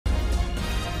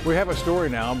We have a story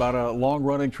now about a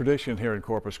long-running tradition here in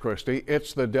Corpus Christi.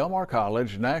 It's the Del Mar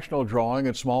College National Drawing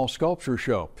and Small Sculpture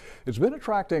Show. It's been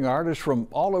attracting artists from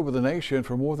all over the nation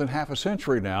for more than half a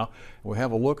century now. We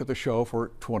have a look at the show for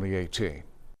 2018.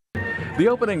 The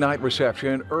opening night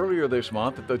reception earlier this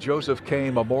month at the Joseph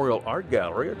Cain Memorial Art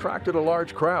Gallery attracted a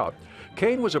large crowd.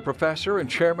 Cain was a professor and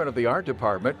chairman of the art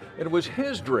department, and it was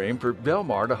his dream for Del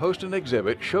Mar to host an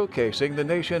exhibit showcasing the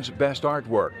nation's best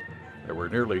artwork. There were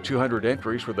nearly 200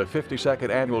 entries for the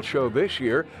 52nd annual show this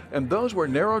year, and those were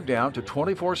narrowed down to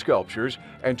 24 sculptures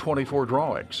and 24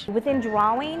 drawings. Within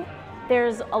drawing,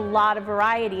 there's a lot of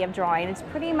variety of drawing. It's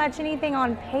pretty much anything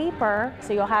on paper,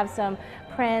 so you'll have some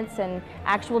prints and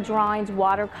actual drawings,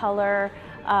 watercolor,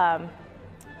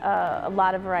 a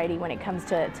lot of variety when it comes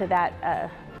to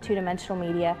that two-dimensional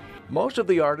media. Most of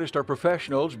the artists are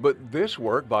professionals, but this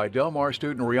work by Del Mar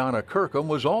student Rihanna Kirkham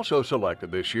was also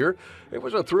selected this year. It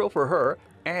was a thrill for her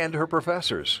and her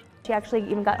professors. She actually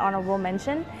even got honorable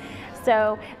mention.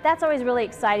 So that's always really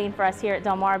exciting for us here at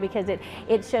Del Mar because it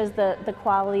shows the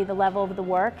quality, the level of the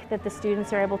work that the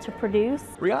students are able to produce.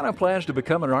 Rihanna plans to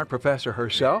become an art professor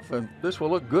herself, and this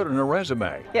will look good on her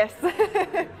resume. Yes,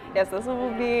 yes, this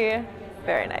will be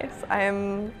very nice. I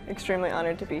am extremely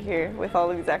honored to be here with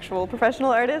all of these actual professional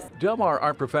artists. Del Mar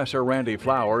art professor Randy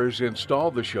Flowers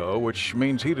installed the show, which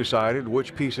means he decided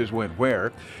which pieces went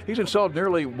where. He's installed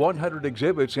nearly 100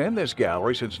 exhibits in this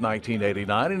gallery since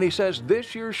 1989, and he says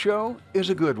this year's show is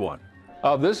a good one.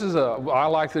 I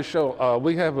like this show.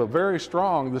 We have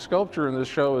the sculpture in this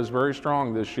show is very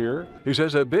strong this year. He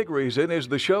says a big reason is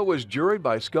the show was juried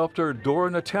by sculptor Dora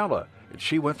Nutella.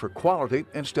 She went for quality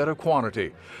instead of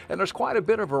quantity. And there's quite a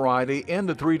bit of variety in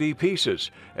the 3D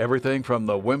pieces. Everything from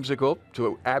the whimsical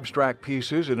to abstract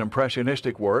pieces and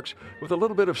impressionistic works with a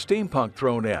little bit of steampunk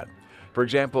thrown in. For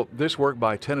example, this work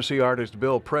by Tennessee artist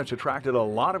Bill Prince attracted a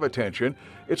lot of attention.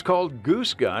 It's called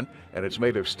Goose Gun, and it's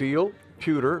made of steel,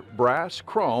 pewter, brass,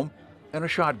 chrome, and a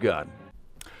shotgun.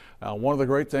 Now, one of the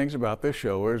great things about this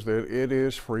show is that it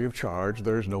is free of charge.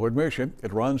 There's no admission.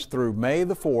 It runs through May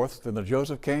the 4th in the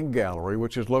Joseph Cain Gallery,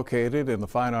 which is located in the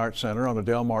Fine Arts Center on the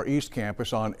Del Mar East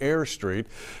Campus on Ayers Street.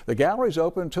 The gallery is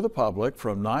open to the public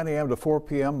from 9 a.m. to 4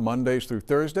 p.m. Mondays through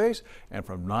Thursdays and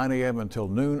from 9 a.m. until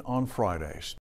noon on Fridays.